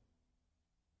day.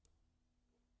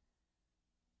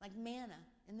 Like manna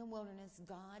in the wilderness,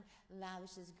 God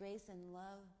lavishes grace and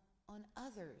love on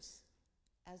others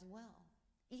as well,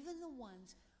 even the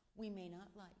ones we may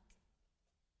not like,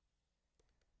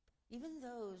 even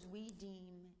those we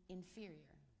deem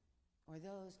inferior, or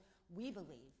those we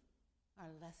believe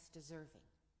are less deserving.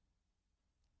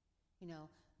 You know,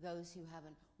 those who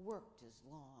haven't worked as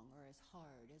long or as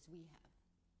hard as we have.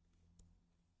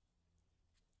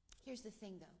 Here's the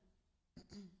thing, though.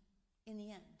 In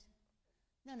the end,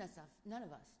 none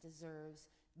of us deserves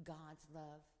God's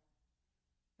love.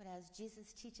 But as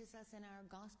Jesus teaches us in our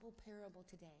gospel parable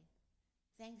today,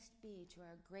 thanks be to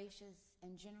our gracious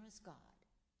and generous God,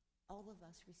 all of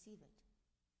us receive it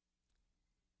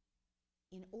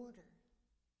in order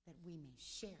that we may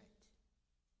share it.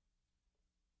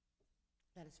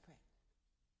 Let us pray.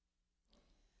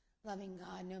 Loving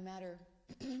God, no matter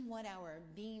what our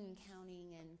bean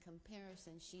counting and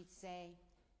comparison sheets say,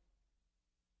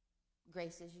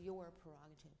 grace is your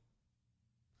prerogative.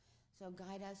 So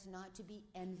guide us not to be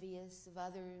envious of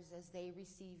others as they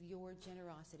receive your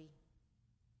generosity.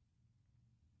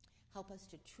 Help us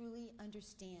to truly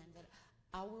understand that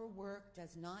our work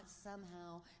does not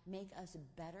somehow make us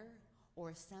better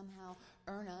or somehow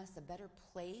earn us a better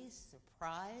place or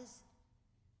prize,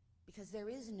 because there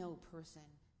is no person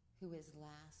who is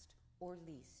last or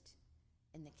least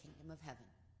in the kingdom of heaven.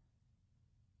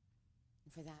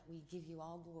 And for that we give you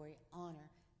all glory, honor,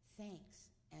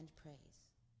 thanks, and praise.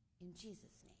 In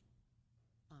Jesus' name,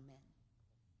 amen.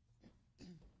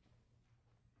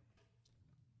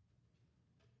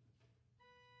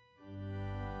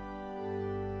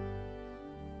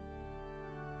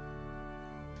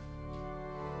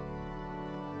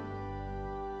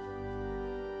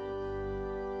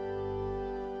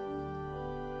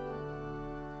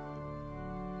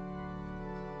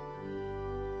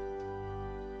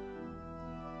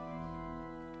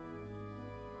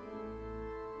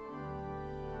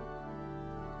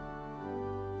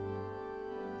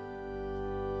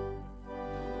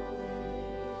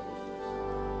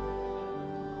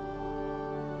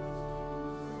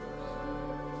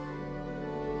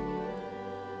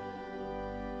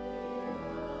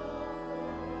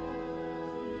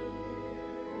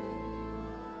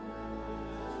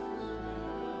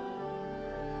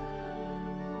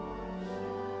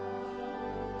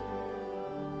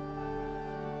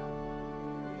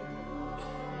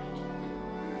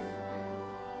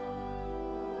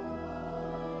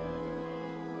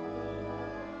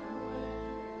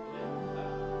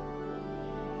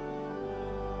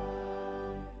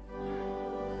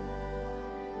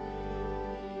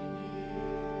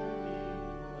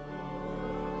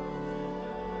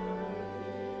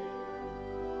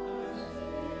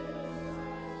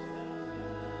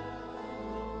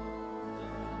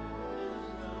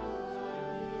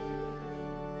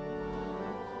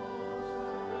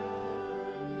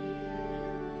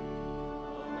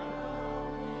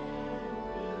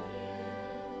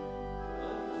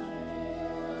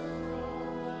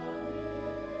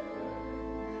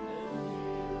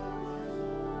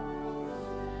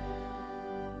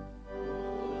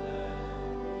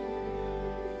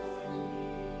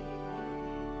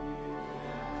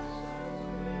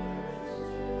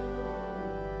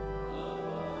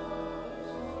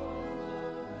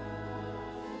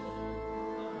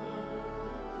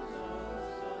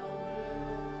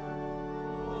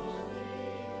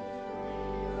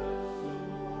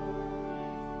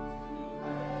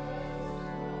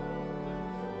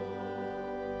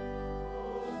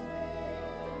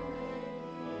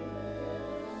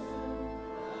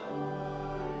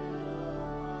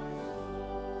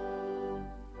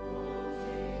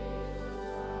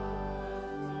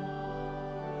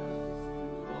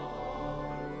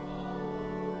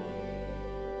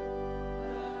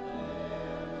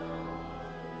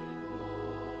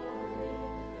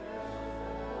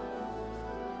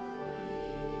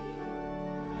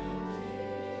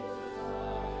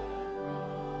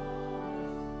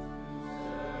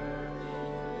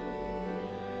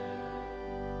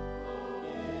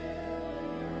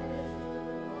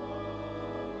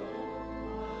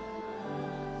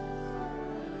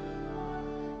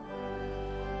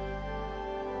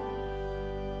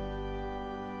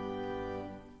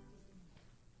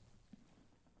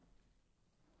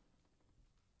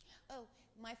 Oh,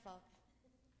 my fault.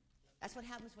 That's what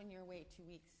happens when you're away 2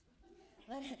 weeks.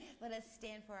 Let us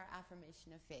stand for our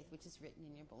affirmation of faith, which is written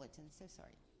in your bulletin. So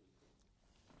sorry.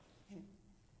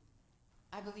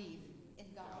 I believe in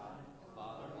God, the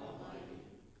Father Almighty,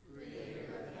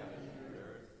 creator of heaven and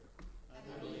earth. I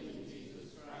believe in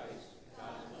Jesus Christ,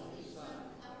 God's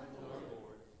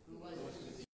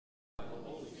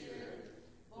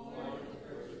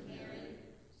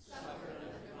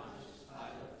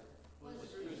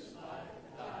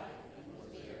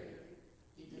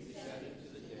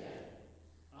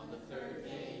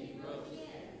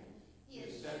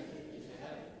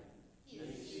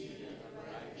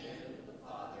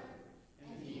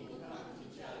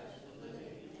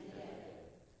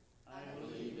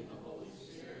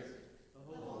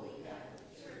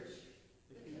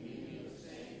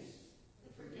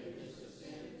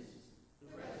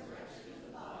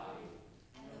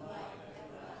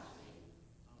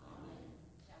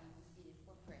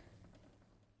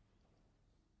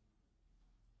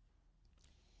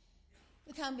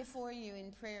We come before you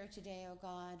in prayer today, O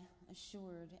God,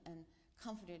 assured and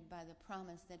comforted by the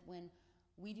promise that when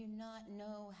we do not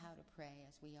know how to pray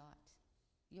as we ought,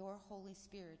 your Holy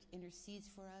Spirit intercedes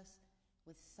for us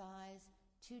with sighs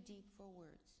too deep for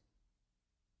words.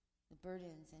 The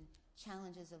burdens and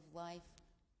challenges of life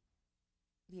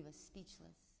leave us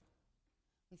speechless.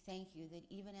 We thank you that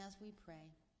even as we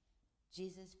pray,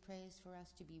 Jesus prays for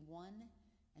us to be won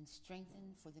and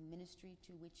strengthened for the ministry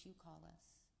to which you call us.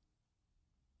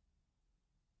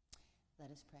 Let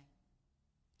us pray.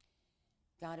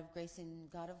 God of grace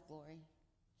and God of glory,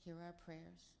 hear our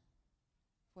prayers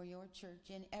for your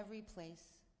church in every place,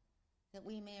 that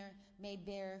we may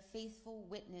bear faithful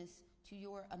witness to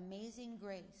your amazing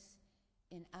grace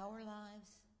in our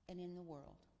lives and in the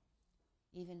world,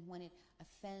 even when it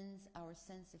offends our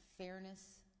sense of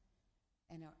fairness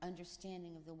and our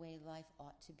understanding of the way life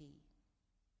ought to be.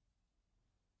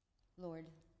 Lord,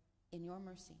 in your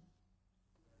mercy,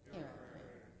 hear our prayer.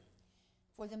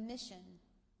 For the mission,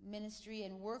 ministry,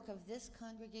 and work of this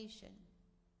congregation,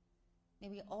 may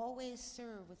we always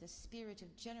serve with a spirit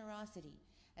of generosity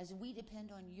as we depend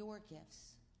on your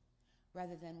gifts,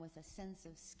 rather than with a sense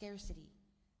of scarcity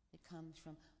that comes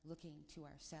from looking to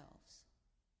ourselves.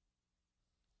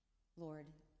 Lord,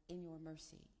 in your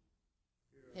mercy,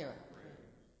 hear our prayer.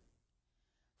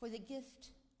 For the gift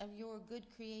of your good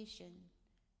creation,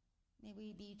 may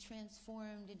we be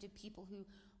transformed into people who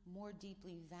more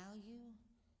deeply value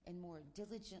and more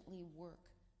diligently work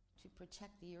to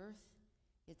protect the earth,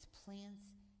 its plants,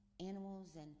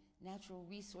 animals, and natural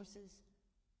resources,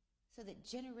 so that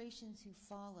generations who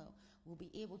follow will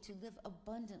be able to live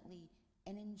abundantly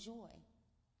and enjoy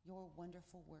your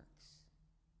wonderful works.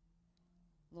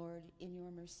 Lord, in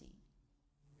your mercy,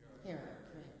 hear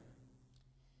our prayer.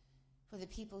 For the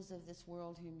peoples of this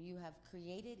world whom you have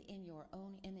created in your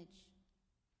own image,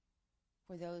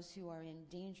 for those who are in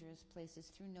dangerous places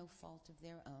through no fault of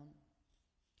their own,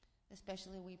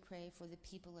 especially we pray for the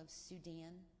people of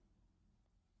Sudan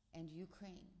and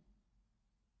Ukraine.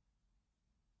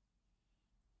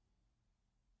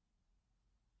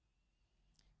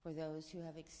 For those who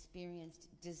have experienced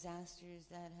disasters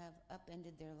that have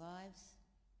upended their lives,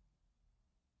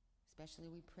 especially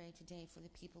we pray today for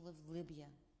the people of Libya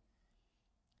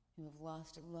who have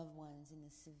lost loved ones in the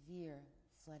severe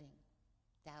flooding,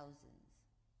 thousands of people.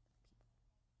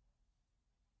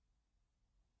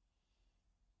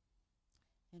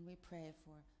 And we pray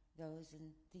for those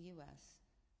in the U.S.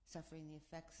 suffering the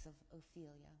effects of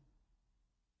Ophelia.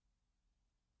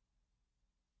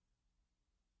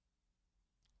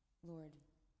 Lord,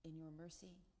 in your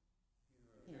mercy,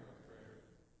 hear our prayer.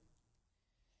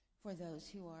 For those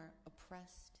who are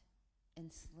oppressed,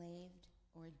 enslaved,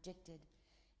 or addicted,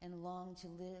 and long to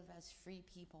live as free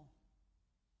people.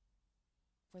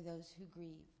 For those who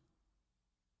grieve.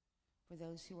 For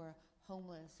those who are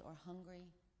homeless or hungry.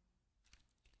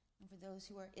 And for those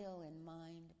who are ill in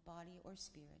mind, body, or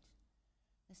spirit.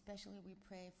 Especially we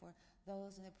pray for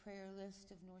those in the prayer list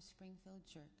of North Springfield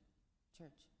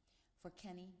Church. For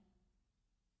Kenny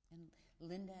and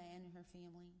Linda and her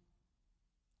family.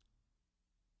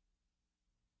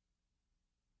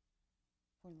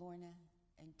 For Lorna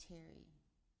and Terry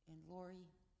and Lori.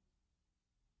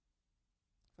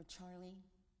 For Charlie,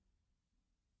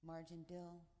 Marge and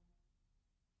Bill.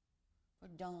 For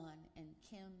Dawn and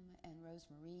Kim and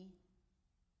Rosemarie.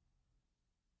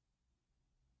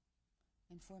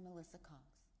 And for Melissa Cox.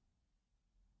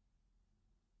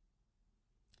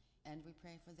 And we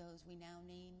pray for those we now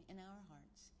name in our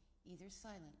hearts, either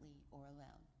silently or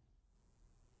aloud.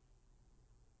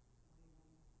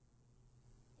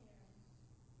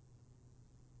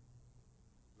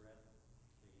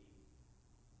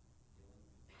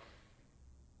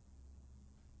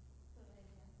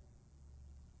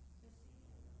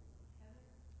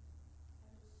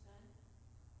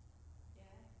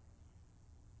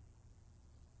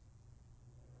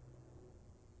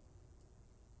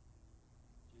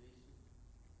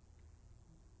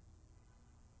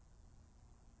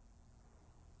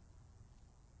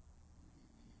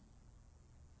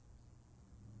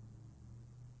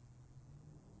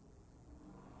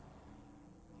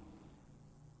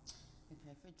 We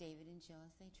pray for David and Jill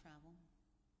as they travel,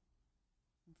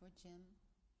 and for Jim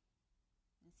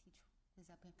as his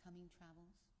up-and-coming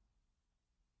travels.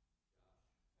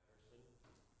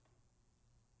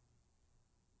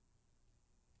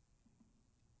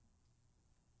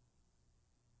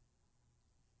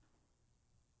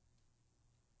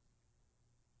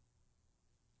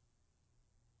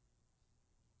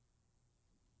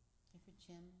 Pray for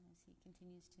Jim as he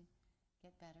continues to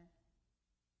get better.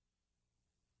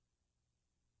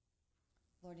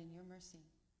 Lord, in your mercy,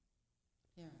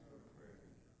 Hear our prayer.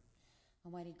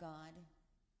 Almighty God,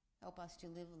 help us to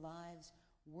live lives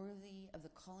worthy of the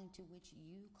calling to which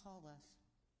you call us.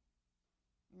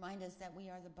 Remind us that we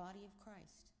are the body of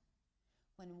Christ.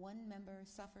 When one member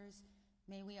suffers,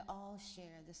 may we all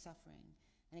share the suffering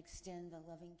and extend the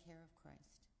loving care of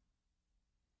Christ.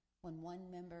 When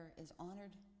one member is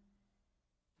honored,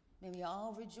 may we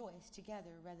all rejoice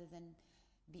together rather than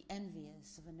be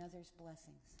envious of another's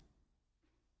blessings.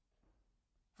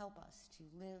 Help us to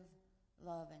live,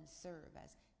 love, and serve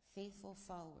as faithful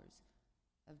followers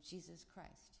of Jesus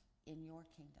Christ in your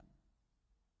kingdom.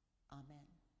 Amen.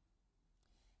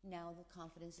 Now, the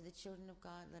confidence of the children of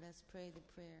God, let us pray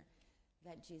the prayer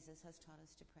that Jesus has taught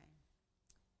us to pray.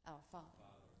 Our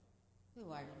Father, who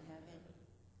art in heaven,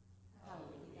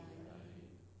 hallowed be thy name.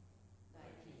 Thy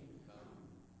kingdom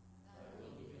come, thy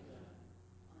will be done,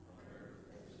 on earth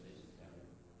as it is in heaven.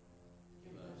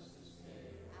 Give us this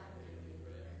day our daily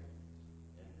bread,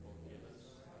 and forgive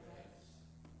us our debts,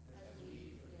 as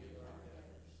we forgive our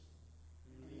debtors.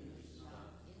 Lead us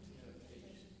not into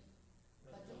temptation,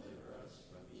 but deliver us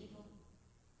from evil.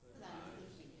 For thine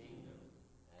is the kingdom,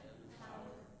 and the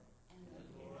power, and the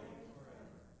glory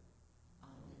forever.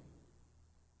 Amen.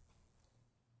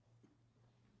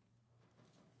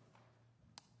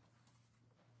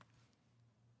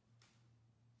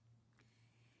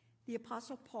 The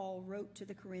Apostle Paul wrote to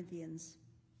the Corinthians,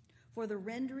 "For the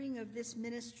rendering of this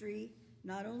ministry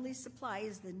not only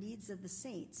supplies the needs of the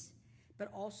saints,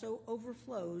 but also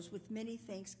overflows with many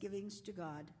thanksgivings to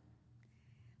God.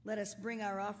 Let us bring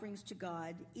our offerings to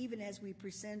God, even as we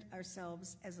present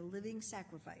ourselves as a living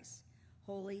sacrifice,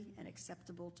 holy and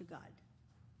acceptable to God."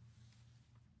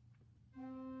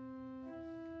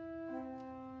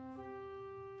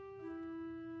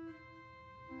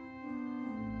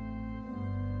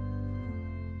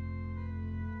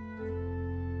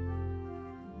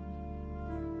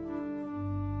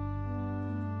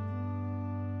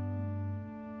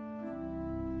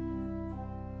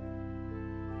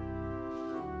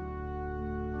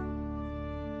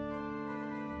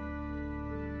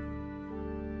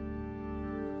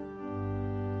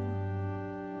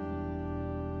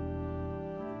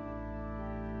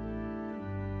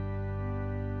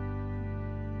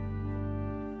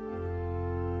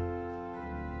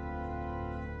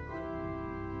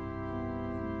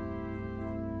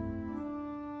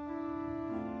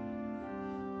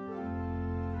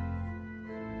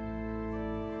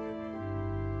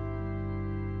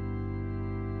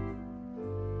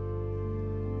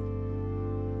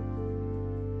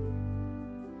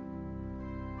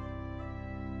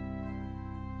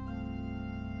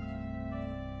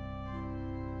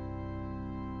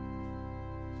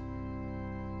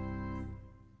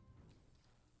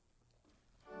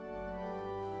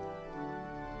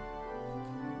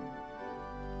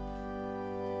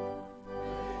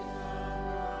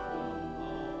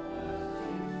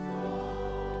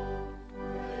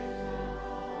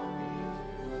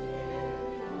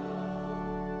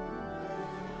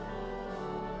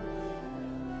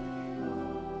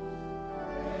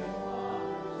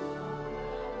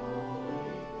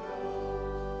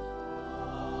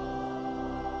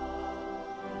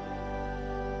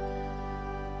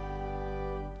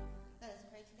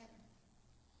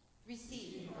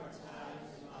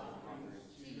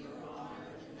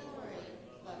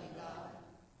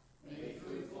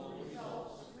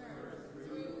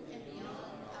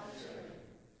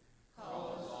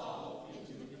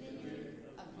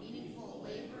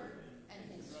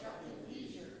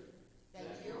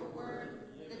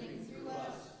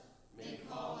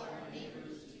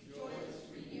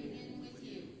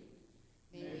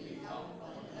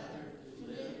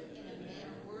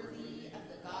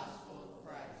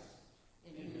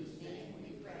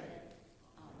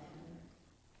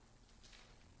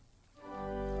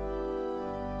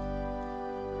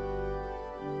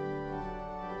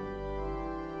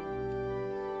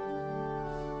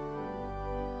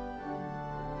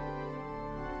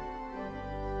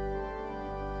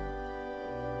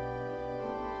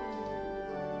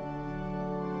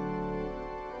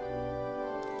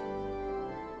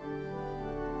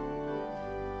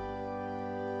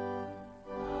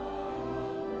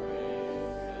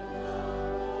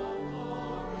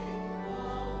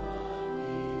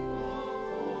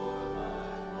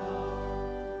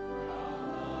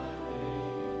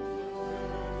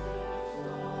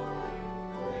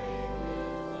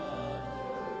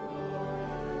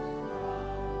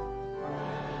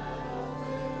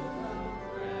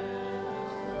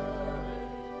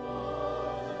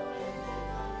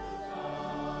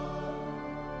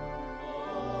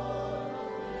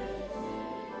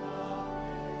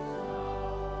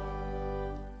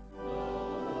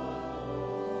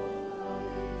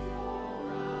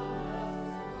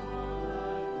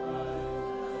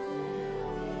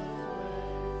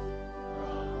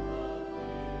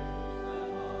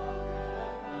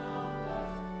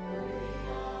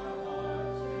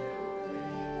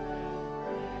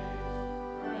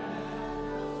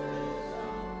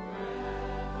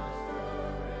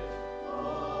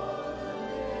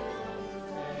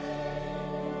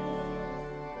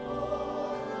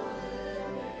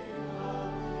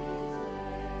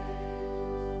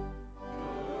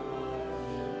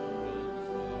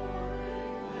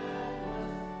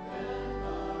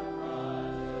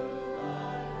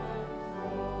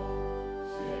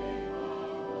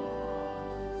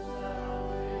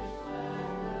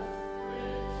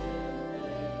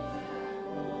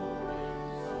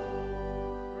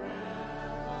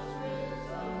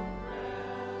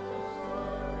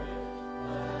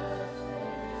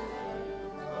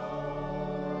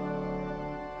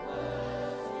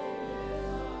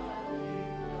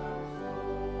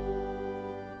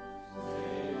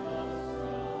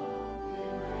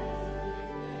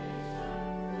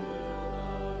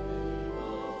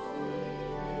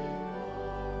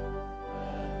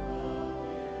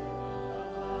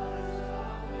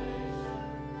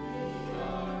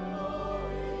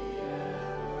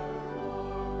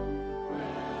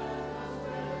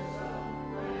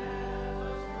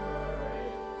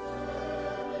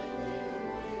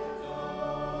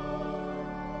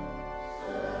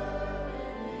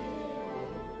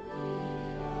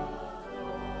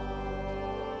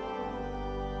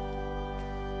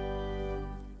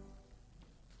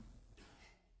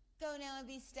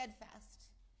 be steadfast,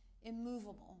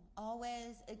 immovable,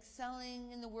 always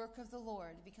excelling in the work of the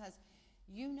Lord, because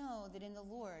you know that in the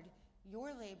Lord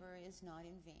your labor is not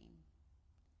in vain.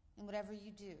 And whatever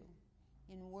you do,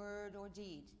 in word or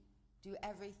deed, do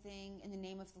everything in the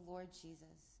name of the Lord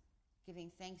Jesus,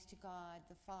 giving thanks to God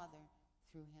the Father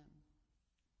through him.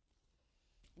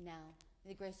 And now,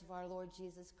 may the grace of our Lord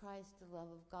Jesus Christ, the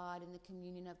love of God, and the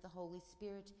communion of the Holy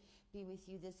Spirit be with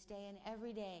you this day and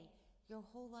every day, your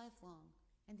whole life long.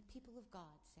 And the people of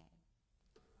God say,